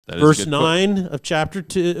Verse 9 of chapter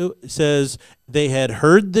 2 says, they had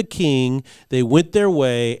heard the king, they went their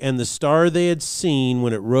way, and the star they had seen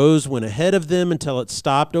when it rose went ahead of them until it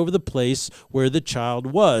stopped over the place where the child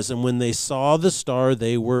was. And when they saw the star,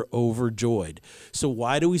 they were overjoyed. So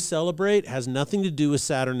why do we celebrate? It has nothing to do with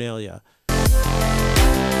Saturnalia.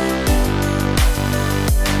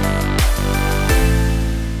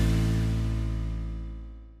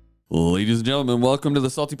 Ladies and gentlemen, welcome to the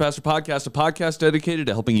Salty Pastor Podcast, a podcast dedicated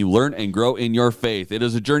to helping you learn and grow in your faith. It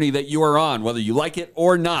is a journey that you are on, whether you like it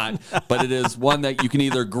or not, but it is one that you can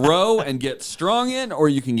either grow and get strong in, or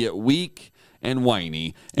you can get weak and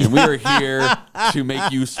whiny. And we are here to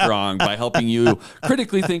make you strong by helping you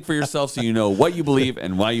critically think for yourself so you know what you believe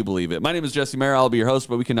and why you believe it. My name is Jesse Maher. I'll be your host,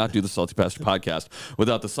 but we cannot do the Salty Pastor Podcast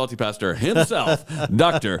without the Salty Pastor himself,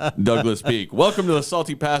 Dr. Douglas Peake. Welcome to the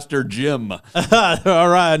Salty Pastor Gym. All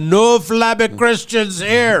right, no flabby Christians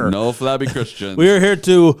here. No flabby Christians. We're here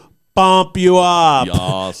to pump you up.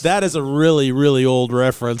 Yes. That is a really, really old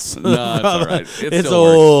reference. No, it's all right. It's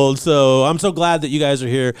old. So I'm so glad that you guys are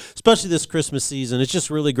here, especially this Christmas season. It's just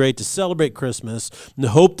really great to celebrate Christmas and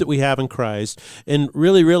the hope that we have in Christ, and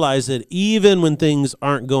really realize that even when things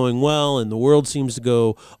aren't going well and the world seems to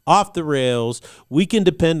go off the rails, we can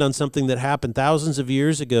depend on something that happened thousands of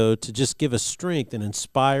years ago to just give us strength and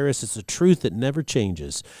inspire us. It's a truth that never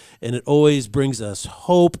changes, and it always brings us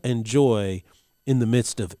hope and joy in the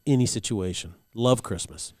midst of any situation. Love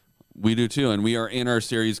Christmas. We do too, and we are in our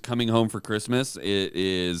series Coming Home for Christmas. It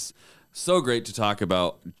is so great to talk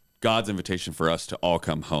about God's invitation for us to all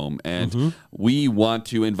come home, and we want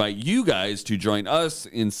to invite you guys to join us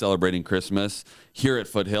in celebrating Christmas here at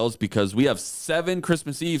Foothills, because we have 7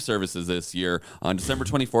 Christmas Eve services this year on December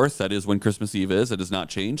 24th. That is when Christmas Eve is. It has not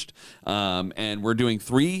changed. And we're doing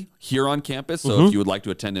 3 here on campus. So if you would like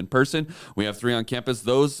to attend in person, we have 3 on campus.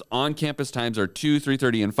 Those on campus times are 2,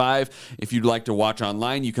 3:30, and 5. If you'd like to watch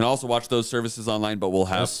online, you can also watch those services online, but we'll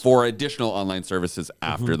have 4 additional online services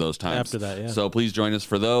after those times. After that, yeah. So please join us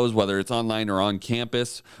for those, whether it's online or on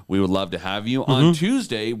campus. We would love to have you. On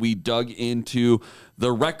Tuesday, we dug into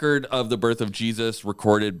the record of the birth of Jesus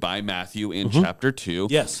recorded by Matthew in chapter 2.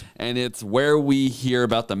 Yes. And it's where we hear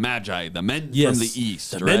about the Magi, the men from the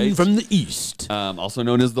East, the right? men from the East. Also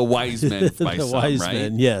known as the wise men by the some, wise right?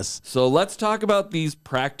 men, yes. So let's talk about these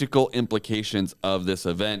practical implications of this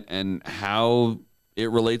event and how it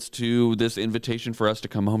relates to this invitation for us to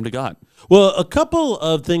come home to God. Well, a couple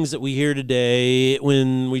of things that we hear today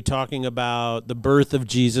when we're talking about the birth of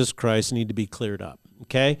Jesus Christ need to be cleared up.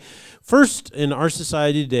 Okay. First, in our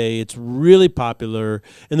society today, it's really popular.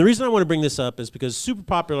 And the reason I want to bring this up is because it's super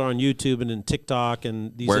popular on YouTube and in TikTok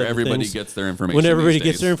and these where other everybody things, gets their information. when everybody these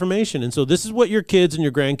gets days. their information. And so this is what your kids and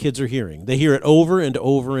your grandkids are hearing. They hear it over and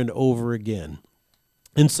over and over again.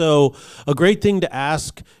 And so a great thing to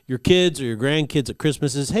ask your kids or your grandkids at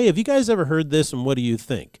Christmas is, hey, have you guys ever heard this, and what do you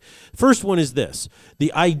think? First one is this: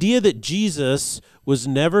 the idea that Jesus was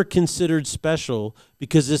never considered special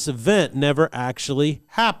because this event never actually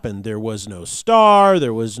happened. There was no star,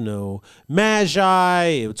 there was no magi,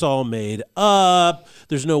 it's all made up.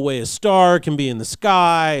 There's no way a star can be in the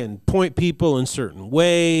sky and point people in certain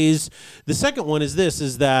ways. The second one is this,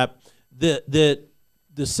 is that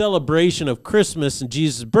the celebration of Christmas and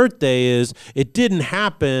Jesus' birthday is, it didn't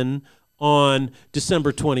happen on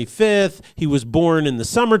December 25th. He was born in the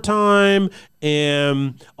summertime,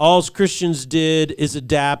 and all Christians did is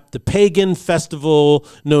adapt the pagan festival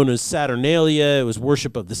known as Saturnalia. It was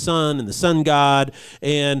worship of the sun and the sun god,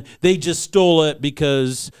 and they just stole it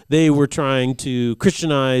because they were trying to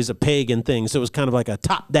Christianize a pagan thing. So it was kind of like a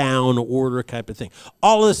top-down order type of thing.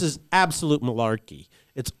 All of this is absolute malarkey.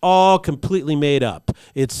 It's all completely made up.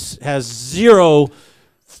 It has zero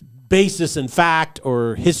basis in fact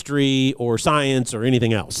or history or science or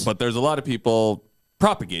anything else. But there's a lot of people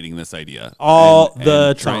propagating this idea all and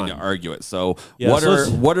the trying time to argue it. So yeah,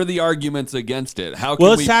 what are the arguments against it? How can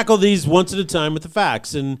let's tackle these once at a time with the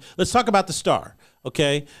facts, and let's talk about the star.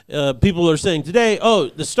 Okay, people are saying today, oh,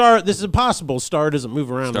 the star, this is impossible. Star doesn't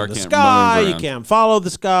move around in the sky. You can't follow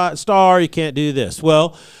the star. You can't do this.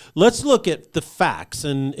 Well, let's look at the facts.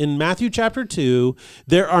 And in Matthew chapter 2,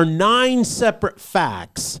 there are 9 separate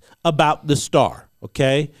facts about the star.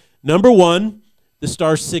 Okay, number 1, the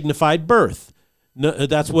star signified birth. No,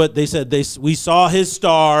 that's what they said. We saw his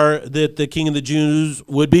star that the King of the Jews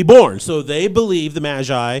would be born. So they believe, the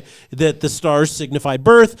Magi, that the stars signified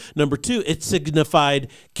birth. Number 2, it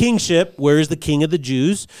signified kingship. Where is the King of the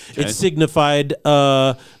Jews? Okay. It signified,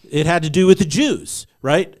 it had to do with the Jews,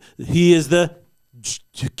 right? He is the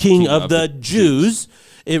King of the Jews.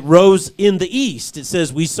 It rose in the east. It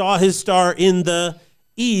says we saw his star in the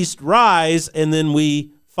east rise, and then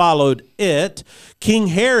we followed it. King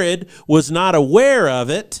Herod was not aware of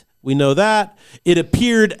it. We know that. It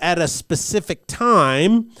appeared at a specific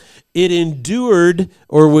time. It endured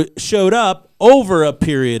or showed up over a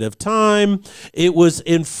period of time. It was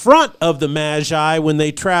in front of the Magi when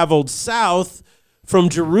they traveled south from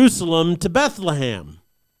Jerusalem to Bethlehem.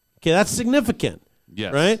 Okay, that's significant.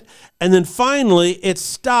 Yes. Right? And then finally, it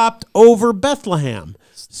stopped over Bethlehem.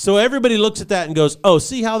 So everybody looks at that and goes, oh,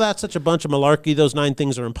 see how that's such a bunch of malarkey? Those 9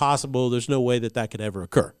 things are impossible. There's no way that that could ever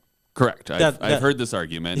occur. Correct. I've heard this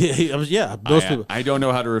argument. Yeah, most people. I don't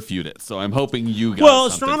know how to refute it, so I'm hoping you got Well,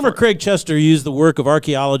 something astronomer for it. Craig Chester used the work of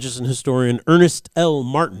archaeologist and historian Ernest L.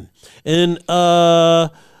 Martin. And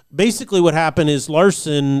basically what happened is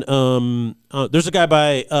Larson, there's a guy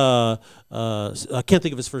by, I can't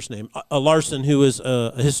think of his first name, Larson, who is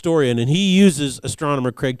a historian, and he uses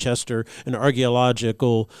astronomer Craig Chester and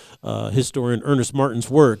archaeological historian Ernest Martin's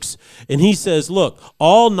works. And he says, look,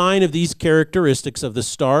 all 9 of these characteristics of the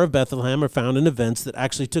Star of Bethlehem are found in events that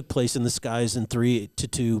actually took place in the skies in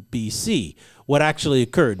 3-2 BC. What actually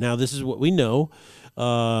occurred? Now, this is what we know.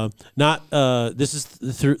 This is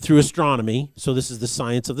through astronomy, so this is the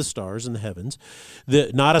science of the stars and the heavens.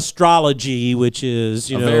 Not astrology, which is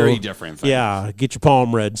a very different thing. Yeah, get your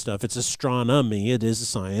palm read stuff. It's astronomy. It is a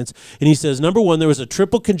science. And he says, number 1, there was a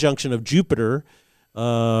triple conjunction of Jupiter,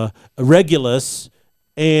 Regulus,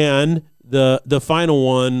 and the final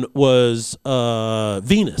one was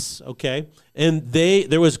Venus. Okay. And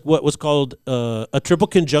there was what was called a triple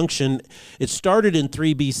conjunction. It started in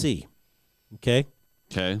 3 BC. Okay.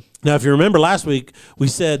 Okay. Now, if you remember last week, we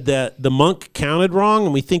said that the monk counted wrong,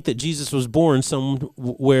 and we think that Jesus was born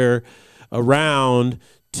somewhere around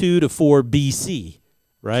 2 to 4 BC,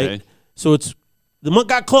 right? Okay. So the monk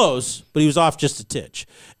got close, but he was off just a titch.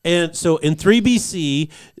 And so in 3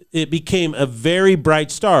 BC, it became a very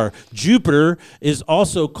bright star. Jupiter is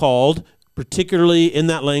also called, particularly in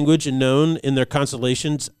that language and known in their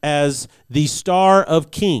constellations, as the star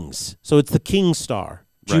of kings. So it's the king star.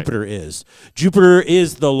 Jupiter is. Jupiter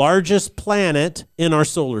is the largest planet in our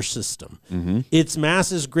solar system. Mm-hmm. Its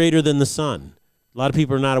mass is greater than the sun. A lot of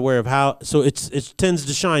people are not aware of how, so it tends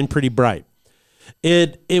to shine pretty bright.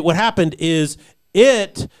 What happened is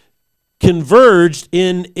it converged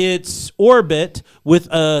in its orbit with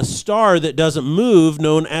a star that doesn't move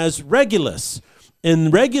known as Regulus.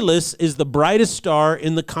 And Regulus is the brightest star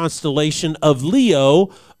in the constellation of Leo,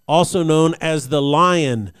 also known as the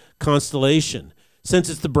Lion constellation. Since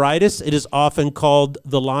it's the brightest, it is often called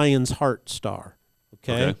the lion's heart star.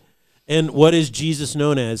 Okay? And what is Jesus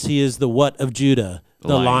known as? He is the what of Judah?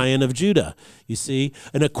 The Lion of Judah, you see?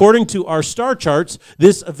 And according to our star charts,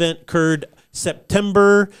 this event occurred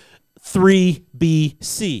September 3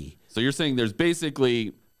 BC. So you're saying there's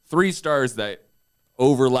basically 3 stars that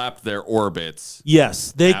overlapped their orbits.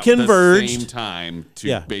 Yes, they at converged. the same time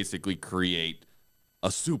to basically create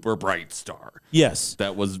a super bright star. Yes.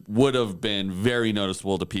 That would have been very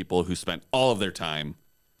noticeable to people who spent all of their time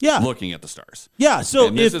looking at the stars. Yeah. So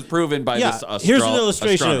and this is proven by this here's an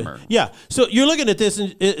illustration astronomer. So you're looking at this,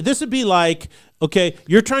 and this would be like, okay,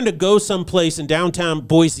 you're trying to go someplace in downtown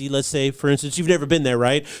Boise, let's say, for instance. You've never been there,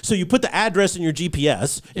 right? So you put the address in your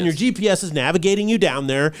GPS, and your GPS is navigating you down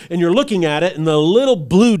there, and you're looking at it, and the little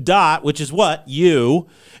blue dot, which is what? You.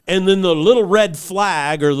 And then the little red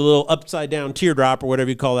flag or the little upside down teardrop or whatever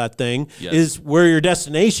you call that thing is where your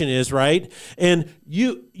destination is, right? And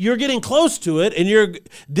you're getting close to it, and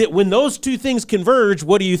when those 2 things converge,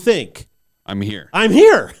 what do you think? I'm here. I'm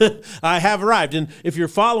here. I have arrived. And if you're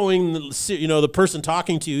following the person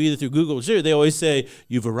talking to you either through Google or Siri, they always say,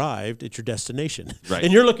 you've arrived at your destination. Right.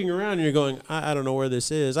 And you're looking around and you're going, I don't know where this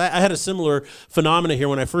is. I had a similar phenomena here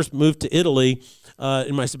when I first moved to Italy.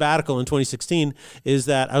 In my sabbatical in 2016, is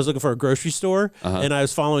that I was looking for a grocery store, and I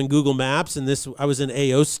was following Google Maps, and I was in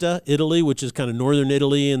Aosta, Italy, which is kind of northern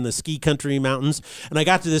Italy in the ski country mountains, and I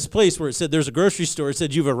got to this place where it said there's a grocery store. It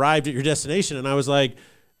said you've arrived at your destination, and I was like,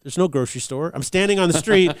 there's no grocery store. I'm standing on the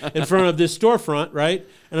street in front of this storefront, right,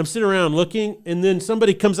 and I'm sitting around looking, and then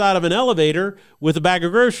somebody comes out of an elevator with a bag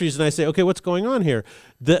of groceries, and I say, okay, what's going on here?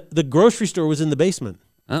 The grocery store was in the basement.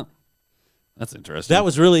 Oh. That's interesting. That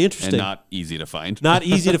was really interesting. And not easy to find. Not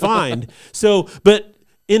easy to find. So, but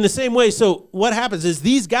in the same way, so what happens is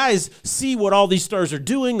these guys see what all these stars are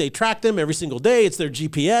doing. They track them every single day. It's their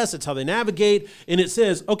GPS. It's how they navigate. And it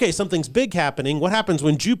says, okay, something's big happening. What happens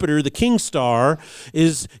when Jupiter, the king star,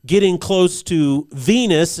 is getting close to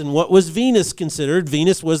Venus? And what was Venus considered?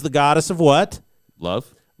 Venus was the goddess of what?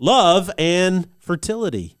 Love. Love and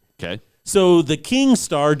fertility. Okay. So the king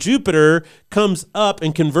star, Jupiter, comes up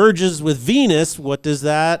and converges with Venus. What does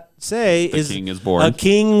that say? The king is born. A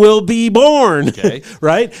king will be born, Okay.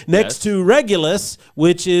 right? Next to Regulus,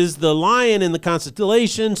 which is the lion in the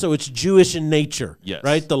constellation, so it's Jewish in nature, Yes.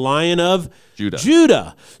 right? The lion of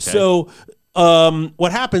Judah. Okay. So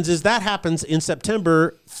what happens is that happens in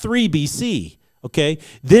September 3 BC, okay?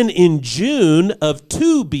 Then in June of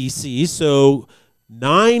 2 BC, so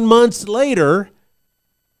 9 months later,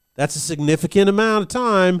 that's a significant amount of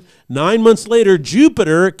time. 9 months later,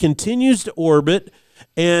 Jupiter continues to orbit,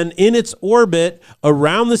 and in its orbit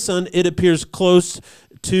around the sun, it appears close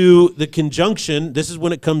to the conjunction. This is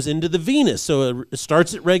when it comes into the Venus. So it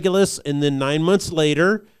starts at Regulus, and then 9 months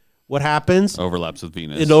later, what happens? Overlaps with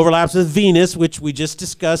Venus. It overlaps with Venus, which we just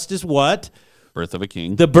discussed is what? Birth of a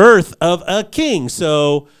king. The birth of a king.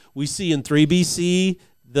 So we see in 3 BC,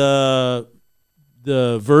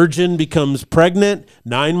 the Virgin becomes pregnant.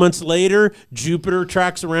 9 months later, Jupiter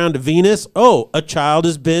tracks around to Venus. Oh, a child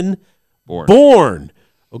has been born.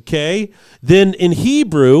 Okay. Then in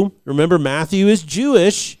Hebrew, remember Matthew is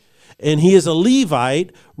Jewish, and he is a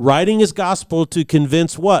Levite writing his gospel to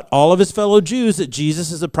convince what? All of his fellow Jews that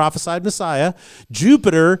Jesus is a prophesied Messiah.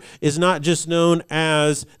 Jupiter is not just known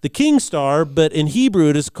as the king star, but in Hebrew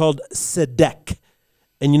it is called Sedek.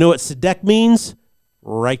 And you know what Sedek means?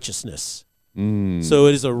 Righteousness. So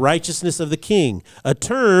it is a righteousness of the king, a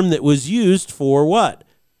term that was used for what?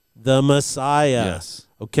 The Messiah. Yes.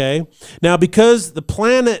 Okay. Now, because the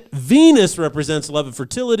planet Venus represents love and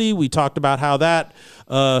fertility, we talked about how that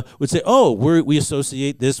would say, oh, we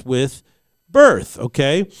associate this with birth.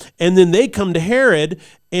 Okay. And then they come to Herod,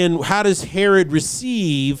 and how does Herod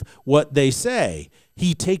receive what they say?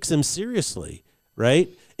 He takes them seriously,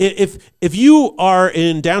 right? If you are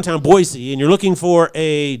in downtown Boise and you're looking for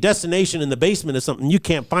a destination in the basement of something, you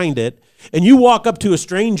can't find it, and you walk up to a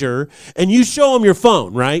stranger and you show them your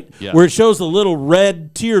phone, right? Yeah. Where it shows the little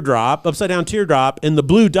red teardrop, upside down teardrop, and the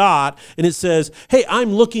blue dot, and it says, hey,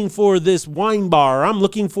 I'm looking for this wine bar, I'm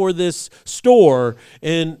looking for this store,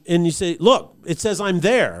 and you say, look, it says I'm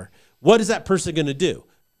there. What is that person going to do?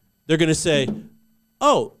 They're going to say,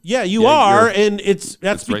 oh, yeah, you are, and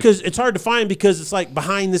that's because it's hard to find because it's like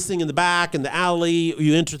behind this thing in the back in the alley.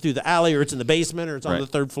 You enter through the alley, or it's in the basement, or it's on the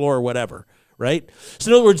third floor, or whatever, right? So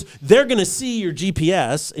in other words, they're going to see your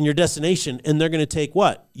GPS and your destination, and they're going to take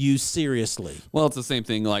what? You seriously. Well, it's the same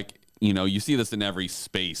thing like, you know, you see this in every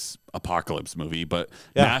space apocalypse movie, but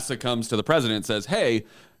NASA comes to the president and says, hey,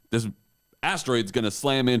 this asteroid's going to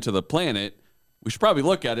slam into the planet. We should probably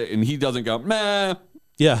look at it, and he doesn't go, meh.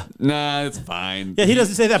 Yeah. Nah, it's fine. Yeah, he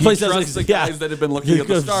doesn't say that place. He trusts the guys that have been looking at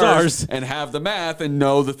the stars and have the math and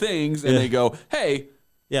know the things, and they go, hey.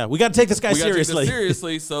 Yeah, we got to take this guy seriously.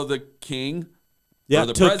 Seriously, so the king or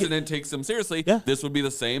the president takes him seriously. Yeah. This would be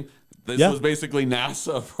the same. This was basically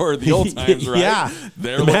NASA for the old times, right? Yeah.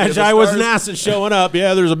 The Magi was NASA showing up.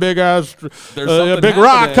 Yeah, there's a big ass, a big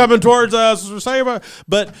rock coming towards us.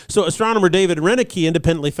 But so astronomer David Renicky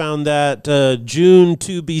independently found that June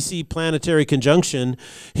 2 BC planetary conjunction.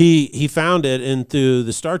 He found it in through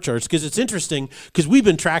the star charts, because it's interesting because we've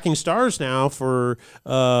been tracking stars now for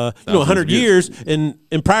 100 years, and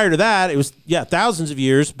prior to that it was thousands of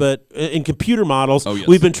years. But in computer models,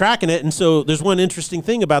 we've been tracking it, and so there's one interesting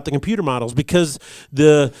thing about the computer models, because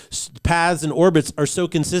the paths and orbits are so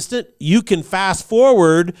consistent, you can fast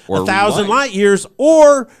forward 1,000 light years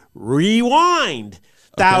or rewind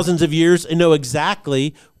thousands of years and know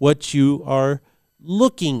exactly what you are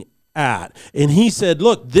looking at. And he said,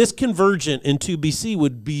 look, this convergent in 2 BC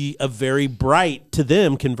would be a very bright, to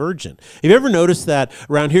them, convergent. Have you ever noticed that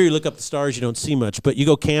around here you look up the stars, you don't see much, but you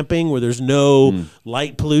go camping where there's no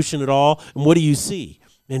light pollution at all, and what do you see?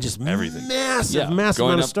 And just everything, massive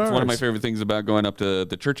amount of stars. One of my favorite things about going up to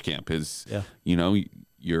the church camp is, you know,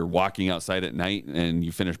 you're walking outside at night and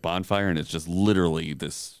you finish bonfire, and it's just literally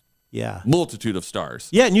this multitude of stars.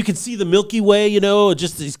 Yeah, and you can see the Milky Way, you know,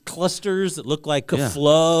 just these clusters that look like a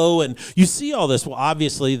flow, and you see all this. Well,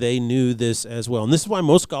 obviously they knew this as well, and this is why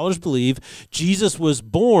most scholars believe Jesus was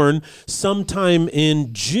born sometime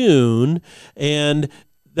in June, and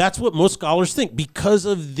that's what most scholars think, because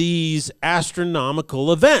of these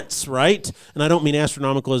astronomical events, right? And I don't mean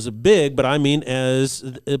astronomical as a big, but I mean as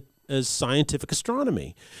scientific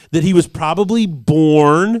astronomy. That he was probably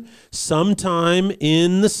born sometime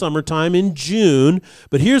in the summertime in June.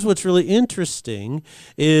 But here's what's really interesting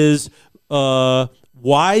is why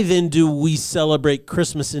then do we celebrate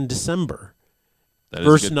Christmas in December?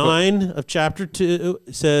 Verse 9 of chapter 2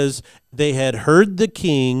 says, they had heard the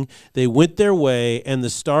king, they went their way, and the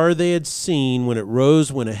star they had seen when it rose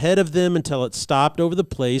went ahead of them until it stopped over the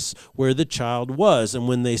place where the child was. And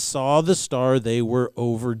when they saw the star, they were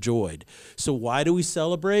overjoyed. So why do we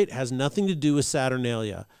celebrate? It has nothing to do with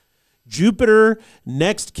Saturnalia. Jupiter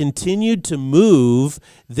next continued to move,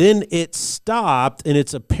 then it stopped in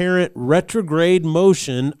its apparent retrograde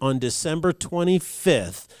motion on December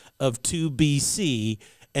 25th of 2 BC,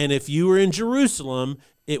 and if you were in Jerusalem,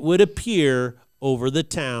 it would appear over the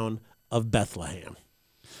town of Bethlehem.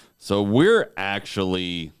 So we're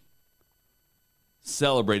actually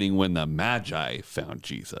celebrating when the Magi found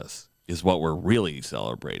Jesus is what we're really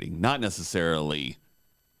celebrating, not necessarily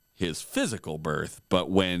his physical birth,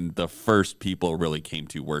 but when the first people really came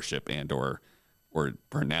to worship and or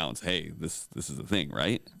pronounce, hey, this is the thing,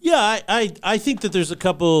 right? Yeah, I think that there's a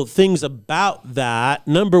couple things about that.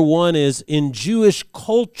 Number one is in Jewish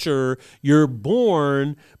culture, you're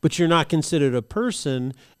born, but you're not considered a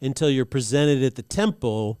person until you're presented at the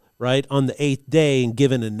temple, right, on the 8th day and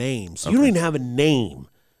given a name. So you don't even have a name.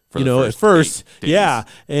 You know, at first, yeah,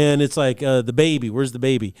 and it's like the baby. Where's the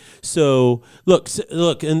baby? So look,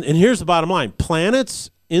 and here's the bottom line. Planets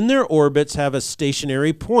in their orbits have a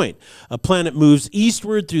stationary point. A planet moves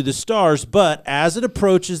eastward through the stars, but as it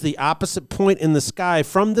approaches the opposite point in the sky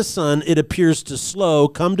from the sun, it appears to slow,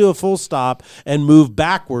 come to a full stop, and move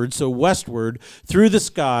backward, so westward, through the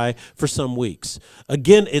sky for some weeks.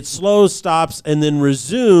 Again, it slows, stops, and then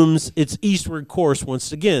resumes its eastward course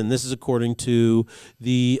once again. This is according to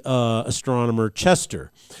the astronomer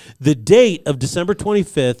Chester. The date of December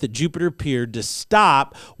 25th that Jupiter appeared to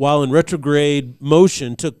stop while in retrograde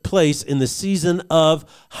motion took place in the season of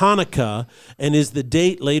Hanukkah and is the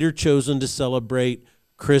date later chosen to celebrate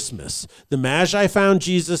Christmas. The Magi found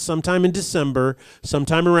Jesus sometime in December,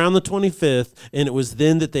 sometime around the 25th, and it was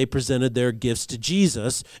then that they presented their gifts to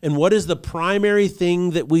Jesus. And what is the primary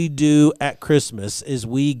thing that we do at Christmas is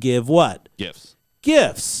we give what? Gifts.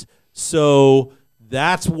 Gifts. So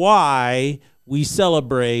that's why we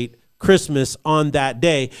celebrate Christmas on that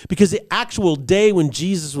day, because the actual day when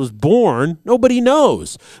Jesus was born, nobody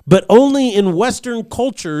knows. But only in Western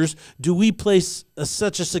cultures do we place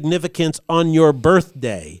such a significance on your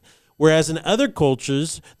birthday. Whereas in other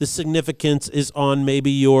cultures, the significance is on maybe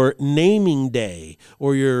your naming day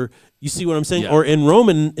or your, you see what I'm saying? Yeah. Or in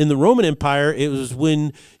the Roman Empire, it was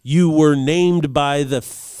when you were named by the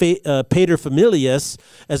paterfamilias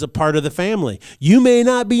as a part of the family. You may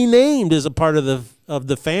not be named as a part of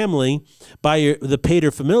the family by the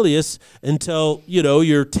paterfamilias until, you know,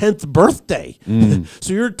 your 10th birthday.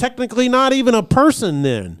 So you're technically not even a person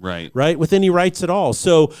then, right, with any rights at all.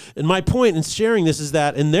 So, and my point in sharing this is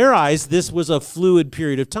that in their eyes, this was a fluid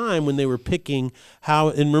period of time when they were picking how,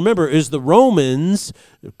 and remember, it was the Romans,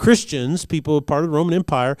 Christians, people part of the Roman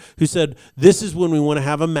Empire, who said, this is when we want to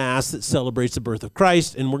have a mass that celebrates the birth of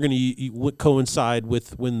Christ, and we're going to coincide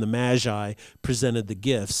with when the Magi presented the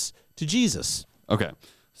gifts to Jesus. Okay,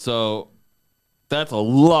 so that's a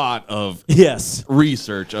lot of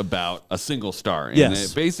research about a single star. And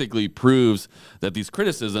it basically proves that these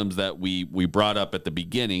criticisms that we brought up at the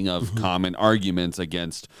beginning of common arguments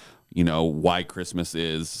against, you know, why Christmas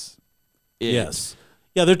is it. Yes.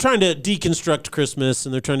 Yeah, they're trying to deconstruct Christmas,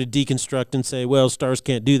 and they're trying to deconstruct and say, well, stars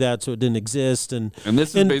can't do that, so it didn't exist. And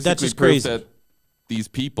this is basically proof that these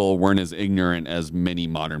people weren't as ignorant as many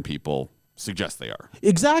modern people suggest they are.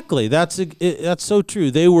 Exactly. That's so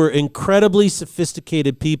true. They were incredibly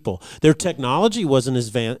sophisticated people. Their technology wasn't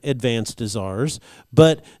as advanced as ours,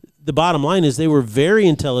 but the bottom line is they were very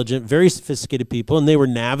intelligent, very sophisticated people, and they were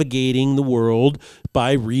navigating the world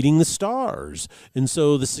by reading the stars. And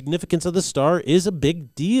so the significance of the star is a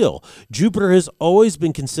big deal. Jupiter has always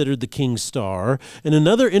been considered the king star. And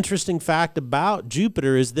another interesting fact about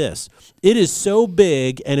Jupiter is this. It is so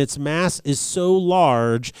big and its mass is so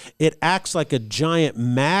large, it acts like a giant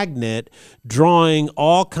magnet, drawing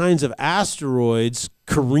all kinds of asteroids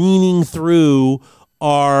careening through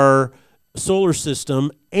our solar system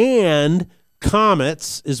and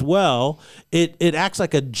comets as well. It acts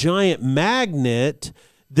like a giant magnet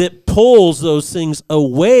that pulls those things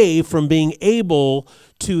away from being able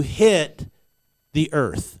to hit the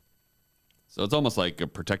Earth. So it's almost like a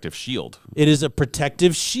protective shield. It is a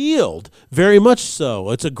protective shield, very much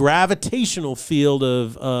so. It's a gravitational field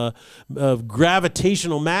of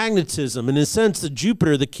gravitational magnetism. In a sense, the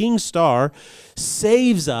Jupiter, the king star,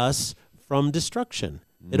 saves us from destruction.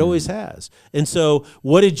 It always has. And so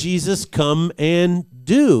what did Jesus come and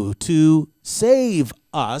do to save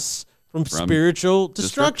us from spiritual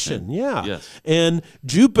destruction. Yeah. Yes. And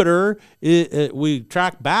Jupiter, we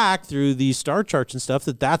track back through these star charts and stuff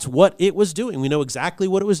that's what it was doing. We know exactly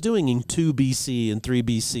what it was doing in 2 BC and 3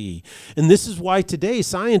 BC. And this is why today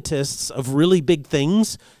scientists of really big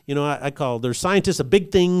things, there's scientists of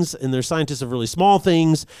big things and there's scientists of really small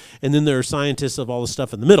things, and then there are scientists of all the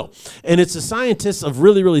stuff in the middle. And it's the scientists of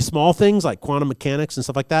really, really small things like quantum mechanics and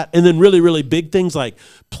stuff like that, and then really, really big things like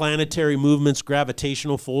planetary movements,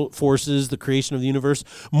 gravitational forces, the creation of the universe.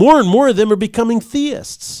 More and more of them are becoming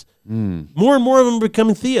theists. More and more of them are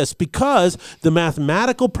becoming theists because the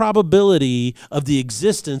mathematical probability of the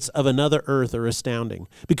existence of another Earth are astounding.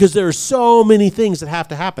 Because there are so many things that have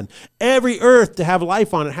to happen. Every Earth to have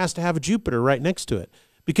life on it has to have a Jupiter right next to it.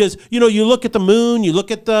 Because, you look at the moon, you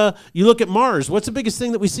look at Mars. What's the biggest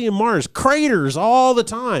thing that we see in Mars? Craters all the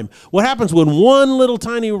time. What happens when one little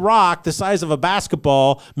tiny rock the size of a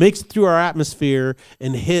basketball makes it through our atmosphere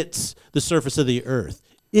and hits the surface of the Earth?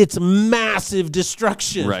 It's massive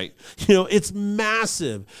destruction. Right. It's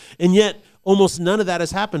massive. And yet almost none of that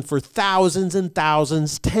has happened for thousands and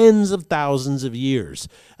thousands, tens of thousands of years.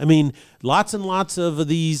 I mean, lots and lots of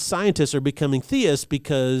these scientists are becoming theists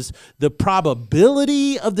because the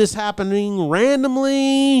probability of this happening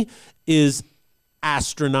randomly is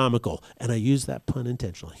astronomical. And I use that pun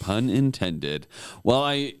intentionally. Pun intended. Well,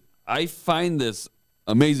 I find this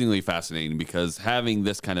amazingly fascinating because having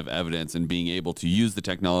this kind of evidence and being able to use the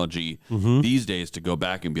technology these days to go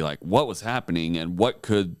back and be like, what was happening and what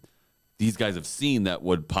could these guys have seen that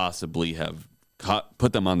would possibly have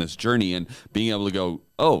put them on this journey, and being able to go,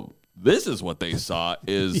 oh, this is what they saw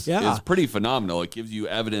is pretty phenomenal. It gives you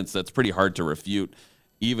evidence that's pretty hard to refute,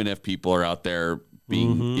 even if people are out there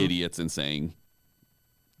being idiots and saying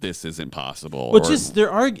this isn't possible. Well, just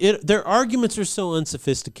their arguments are so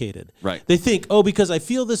unsophisticated. Right. They think, oh, because I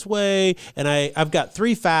feel this way and I've got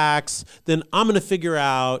 3 facts, then I'm going to figure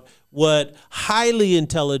out what highly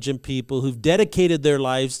intelligent people who've dedicated their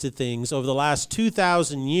lives to things over the last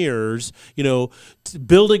 2,000 years,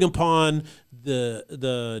 building upon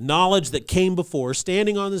the knowledge that came before,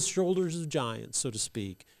 standing on the shoulders of giants, so to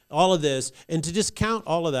speak, all of this, and to discount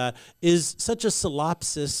all of that is such a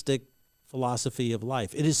solipsistic philosophy of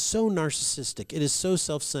life. It is so narcissistic. It is so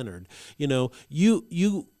self-centered.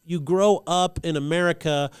 You grow up in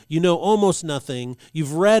America, you know almost nothing,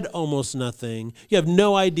 you've read almost nothing, you have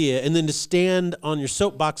no idea, and then to stand on your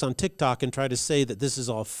soapbox on TikTok and try to say that this is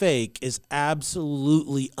all fake is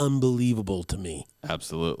absolutely unbelievable to me.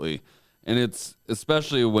 Absolutely. And it's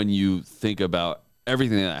especially when you think about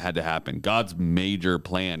everything that had to happen. God's major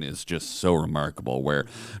plan is just so remarkable, where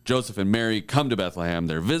Joseph and Mary come to Bethlehem.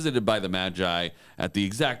 They're visited by the Magi at the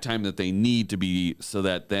exact time that they need to be, so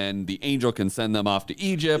that then the angel can send them off to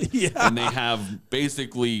Egypt. And they have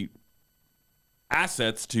basically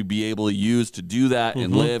assets to be able to use to do that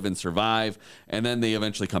and live and survive. And then they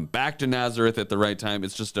eventually come back to Nazareth at the right time.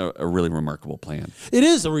 It's just a really remarkable plan. It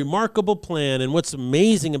is a remarkable plan. And what's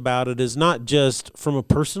amazing about it is not just from a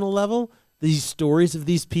personal level. These stories of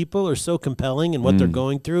these people are so compelling and what they're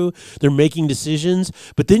going through. They're making decisions.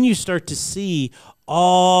 But then you start to see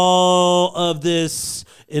all of this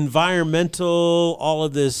environmental, all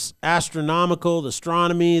of this astronomical, the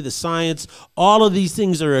astronomy, the science, all of these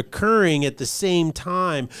things are occurring at the same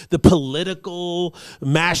time. The political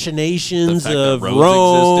machinations of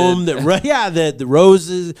Rome, that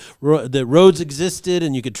the roads existed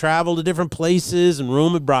and you could travel to different places, and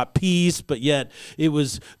Rome had brought peace, but yet it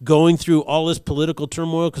was going through all this political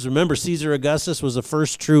turmoil. Because remember, Caesar Augustus was the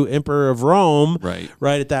first true emperor of Rome.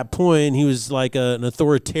 Right at that point, he was like an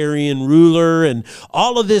authoritarian ruler, and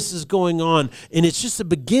all of this is going on, and it's just the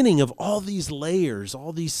beginning of all these layers,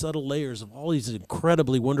 all these subtle layers of all these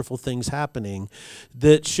incredibly wonderful things happening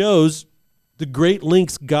that shows the great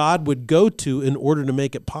lengths God would go to in order to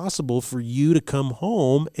make it possible for you to come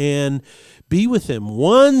home and be with him.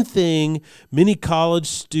 One thing many college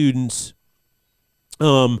students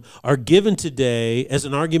are given today as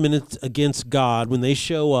an argument against God when they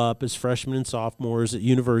show up as freshmen and sophomores at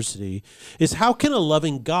university is, how can a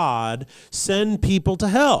loving God send people to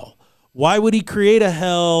hell? Why would he create a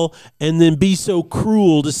hell and then be so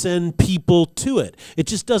cruel to send people to it? It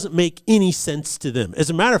just doesn't make any sense to them. As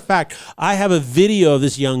a matter of fact, I have a video of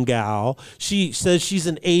this young gal. She says she's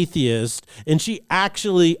an atheist, and she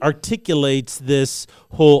actually articulates this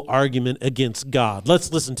whole argument against God.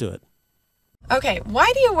 Let's listen to it. Okay, why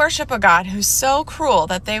do you worship a God who's so cruel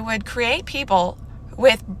that they would create people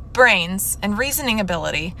with brains and reasoning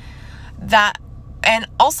ability and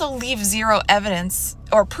also leave zero evidence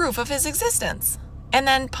or proof of his existence, and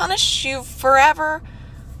then punish you forever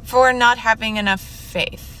for not having enough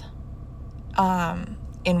faith?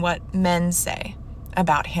 in what men say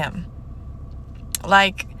about him.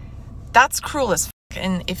 Like, that's cruel as fuck.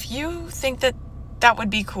 And if you think that that would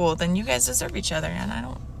be cool, then you guys deserve each other, and I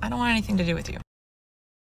don't want anything to do with you.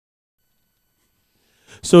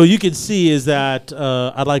 So you can see is that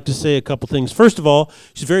I'd like to say a couple things. First of all,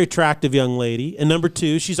 she's a very attractive young lady. And number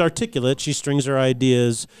two, she's articulate. She strings her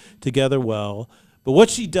ideas together well. But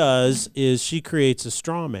what she does is she creates a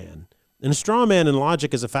straw man. And a straw man in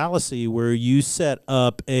logic is a fallacy where you set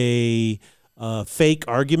up a fake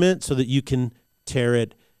argument so that you can tear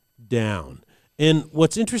it down. And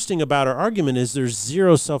what's interesting about her argument is there's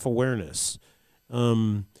zero self-awareness.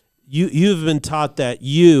 You've been taught that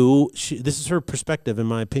this is her perspective, in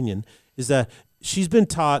my opinion, is that she's been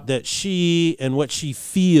taught that she and what she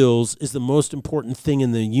feels is the most important thing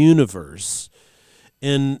in the universe.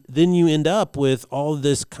 And then you end up with all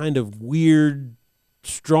this kind of weird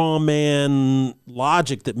straw man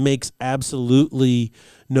logic that makes absolutely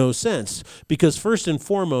no sense. Because first and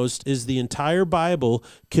foremost is the entire Bible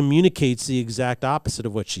communicates the exact opposite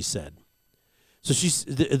of what she said. So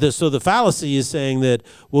so the fallacy is saying that,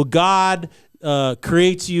 well, God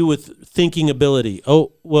creates you with thinking ability.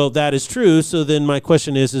 Oh, well, that is true. So then my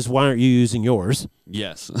question is why aren't you using yours?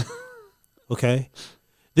 Yes. Okay.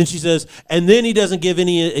 Then she says, and then he doesn't give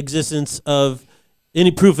any existence of any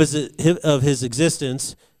proof of his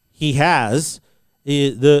existence. He has.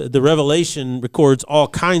 The Revelation records all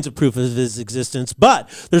kinds of proof of his existence, but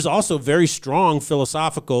there's also very strong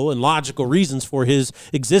philosophical and logical reasons for his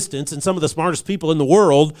existence. And some of the smartest people in the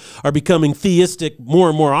world are becoming theistic more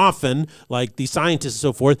and more often, like the scientists and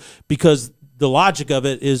so forth, because the logic of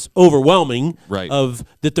it is overwhelming, right, of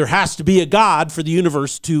that there has to be a God for the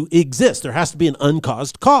universe to exist. There has to be an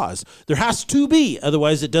uncaused cause. There has to be,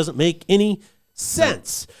 otherwise it doesn't make any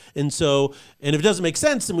sense. And so, and if it doesn't make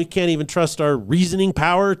sense, then we can't even trust our reasoning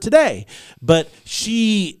power today. But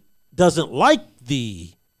she doesn't like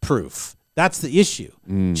the proof. That's the issue.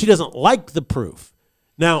 She doesn't like the proof.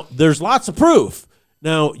 Now, there's lots of proof.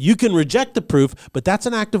 Now, you can reject the proof, but that's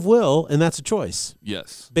an act of will, and that's a choice.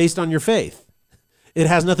 Yes. Based on your faith. It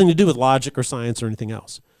has nothing to do with logic or science or anything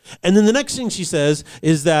else. And then the next thing she says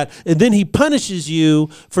is that, and then he punishes you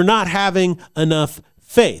for not having enough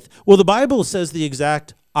faith. Well, the Bible says the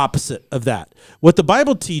exact opposite of that. What the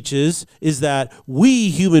Bible teaches is that we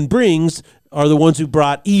human beings are the ones who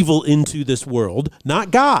brought evil into this world,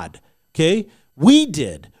 not God. Okay? We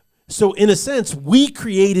did. So in a sense, we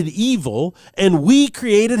created evil and we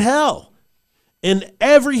created hell. And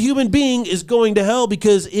every human being is going to hell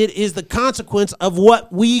because it is the consequence of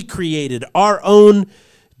what we created, our own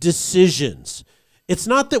decisions. It's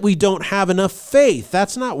not that we don't have enough faith.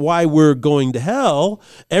 That's not why we're going to hell.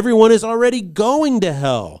 Everyone is already going to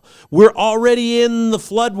hell. We're already in the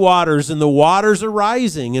floodwaters and the waters are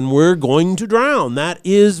rising and we're going to drown. That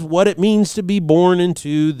is what it means to be born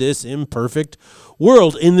into this imperfect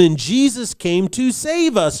world. And then Jesus came to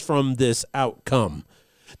save us from this outcome.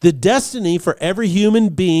 The destiny for every human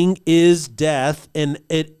being is death, and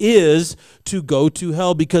it is to go to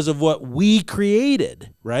hell because of what we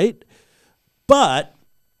created, right? But,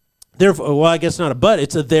 therefore, well, I guess not a but,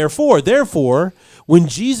 it's a therefore. Therefore, when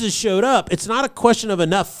Jesus showed up, it's not a question of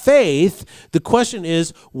enough faith. The question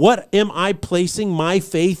is, what am I placing my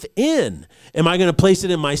faith in? Am I going to place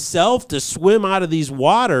it in myself to swim out of these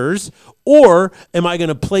waters, or am I going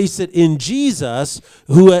to place it in Jesus,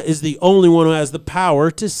 who is the only one who has the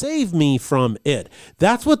power to save me from it?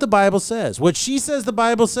 That's what the Bible says. What she says the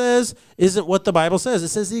Bible says isn't what the Bible says. It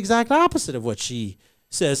says the exact opposite of what she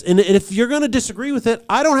says. And if you're going to disagree with it,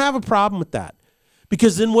 I don't have a problem with that.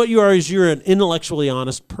 Because then what you are is you're an intellectually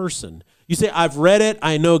honest person. You say, I've read it.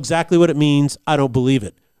 I know exactly what it means. I don't believe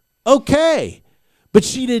it. Okay. But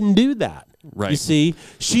she didn't do that. Right. You see,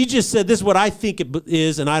 she just said, this is what I think it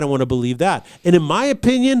is, and I don't want to believe that. And in my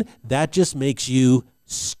opinion, that just makes you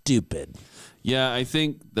stupid. Yeah, I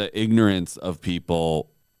think the ignorance of people,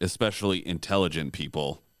 especially intelligent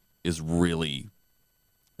people, is really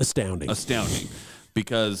astounding.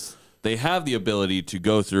 Because they have the ability to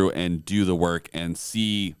go through and do the work and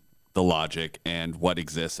see the logic and what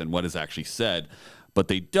exists and what is actually said. But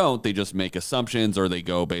they don't. They just make assumptions, or they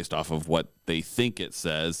go based off of what they think it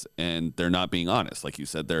says, and they're not being honest. Like you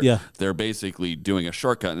said, they're basically doing a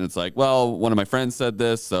shortcut, and it's like, well, one of my friends said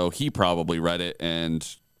this, so he probably read it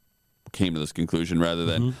and came to this conclusion, rather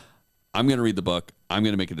than I'm going to read the book, I'm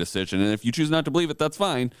going to make a decision, and if you choose not to believe it, that's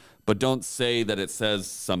fine. But don't say that it says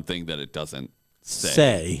something that it doesn't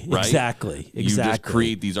say. Right? Exactly. You just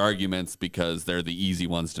create these arguments because they're the easy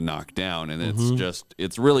ones to knock down, and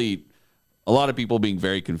it's really a lot of people being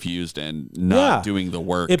very confused and not doing the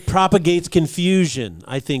work. It propagates confusion,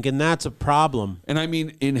 I think, and that's a problem. And I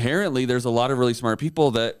mean, inherently, there's a lot of really smart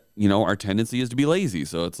people that, our tendency is to be lazy.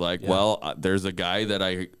 So it's like, well, there's a guy that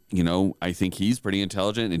I think he's pretty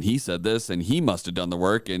intelligent, and he said this, and he must have done the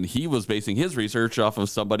work, and he was basing his research off of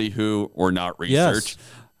somebody or not research,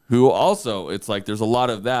 who also, it's like, there's a lot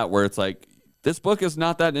of that where it's like, this book is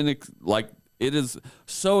not that, it is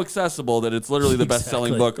so accessible that it's literally the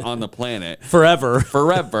best-selling book on the planet. Forever.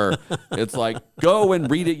 It's like, go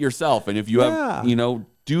and read it yourself. And if you have,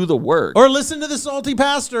 do the work. Or listen to the Salty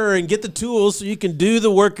Pastor and get the tools so you can do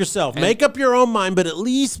the work yourself. Make up your own mind, but at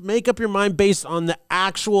least make up your mind based on the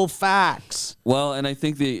actual facts. Well, and I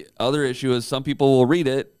think the other issue is some people will read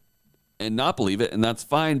it and not believe it, and that's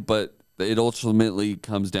fine, but it ultimately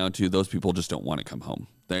comes down to those people just don't want to come home.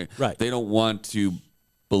 They don't want to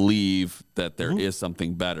believe that there is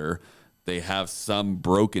something better. They have some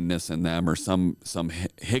brokenness in them or some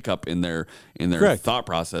hiccup in their thought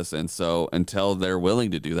process, and so until they're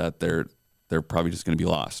willing to do that, they're probably just going to be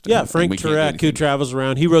lost. Yeah, Frank Turek, who travels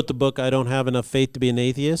around, he wrote the book I Don't Have Enough Faith to Be an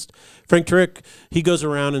Atheist. Frank Turek, he goes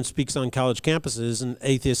around and speaks on college campuses, and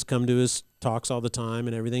atheists come to his talks all the time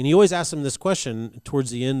and everything. And he always asks them this question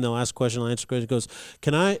towards the end. They'll ask a question, they'll answer a question. He goes,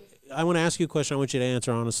 I want to ask you a question I want you to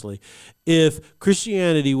answer honestly. If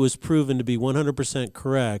Christianity was proven to be 100%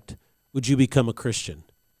 correct, would you become a Christian?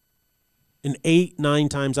 And 8, 9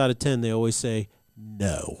 times out of 10, they always say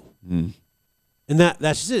no. And that's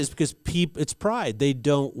just it. It's because it's pride. They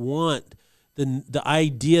don't want the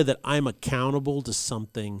idea that I'm accountable to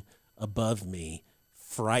something above me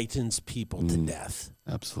frightens people to death.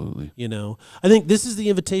 Absolutely. I think this is the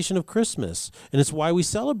invitation of Christmas, and it's why we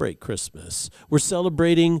celebrate Christmas. We're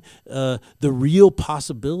celebrating the real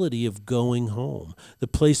possibility of going home, the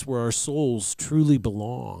place where our souls truly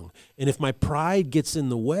belong. And if my pride gets in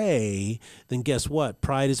the way, then guess what?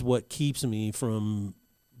 Pride is what keeps me from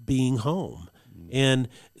being home. And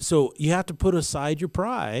so you have to put aside your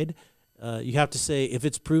pride. You have to say, if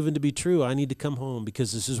it's proven to be true, I need to come home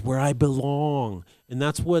because this is where I belong. And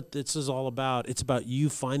that's what this is all about. It's about you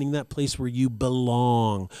finding that place where you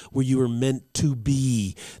belong, where you are meant to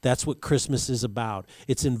be. That's what Christmas is about.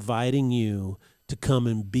 It's inviting you to come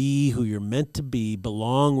and be who you're meant to be,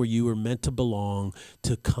 belong where you were meant to belong,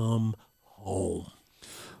 to come home.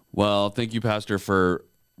 Well, thank you, Pastor, for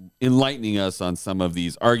enlightening us on some of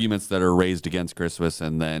these arguments that are raised against Christmas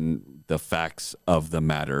and then the facts of the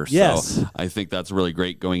matter. Yes. So I think that's really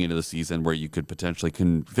great going into the season where you could potentially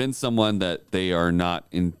convince someone that they are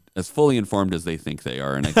not as fully informed as they think they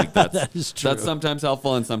are. And I think that's, that is true. That's sometimes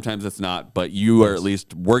helpful and sometimes it's not, but you are at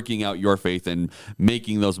least working out your faith and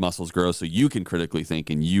making those muscles grow so you can critically think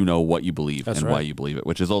and what you believe why you believe it,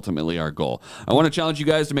 which is ultimately our goal. I want to challenge you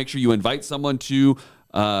guys to make sure you invite someone to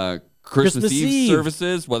Christmas Eve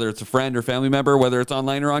services, whether it's a friend or family member, whether it's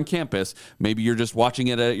online or on campus. Maybe you're just watching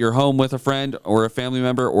it at your home with a friend or a family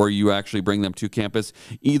member, or you actually bring them to campus.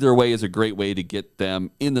 Either way is a great way to get them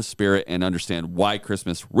in the spirit and understand why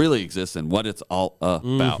Christmas really exists and what it's all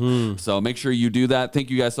about. So make sure you do that. Thank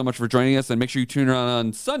you guys so much for joining us, and make sure you tune in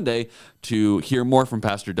on Sunday to hear more from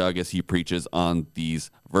Pastor Doug as he preaches on these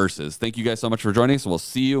verses. Thank you guys so much for joining us, and we'll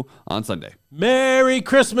see you on Sunday. Merry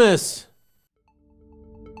Christmas!